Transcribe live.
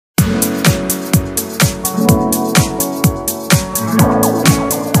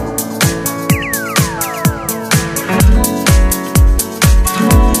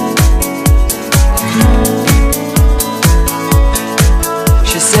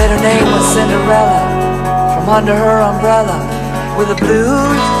Cinderella from under her umbrella with the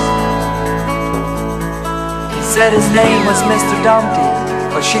blues. He said his name was Mr. Dumpty,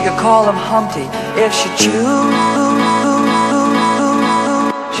 but she could call him Humpty if she choose.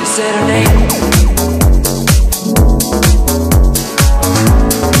 She said her name.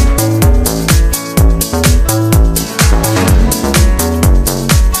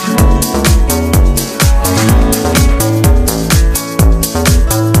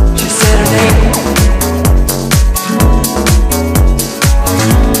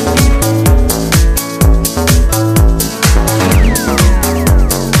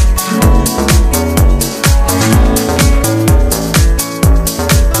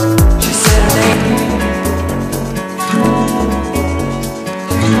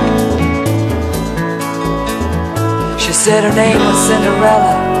 She said her name was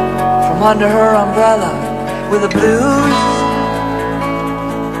Cinderella from under her umbrella with the blues.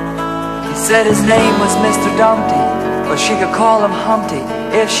 He said his name was Mr. Dumpty, but she could call him Humpty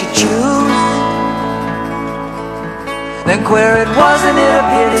if she choose. Then queer it wasn't it a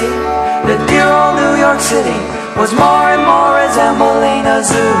pity that dear old New York City was more and more resembling a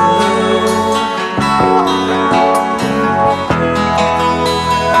zoo.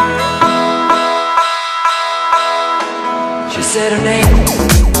 She said her name.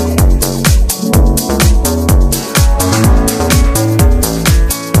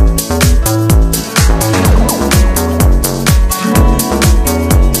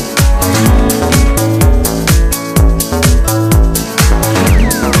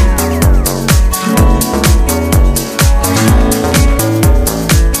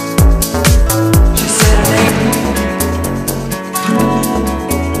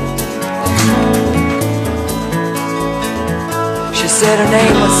 She said her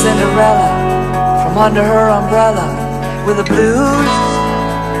name was Cinderella from under her umbrella with the blues.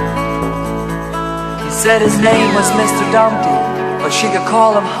 He said his name was Mr. Dumpty, but she could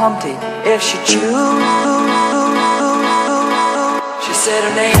call him Humpty if she choose. She said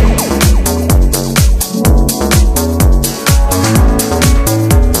her name.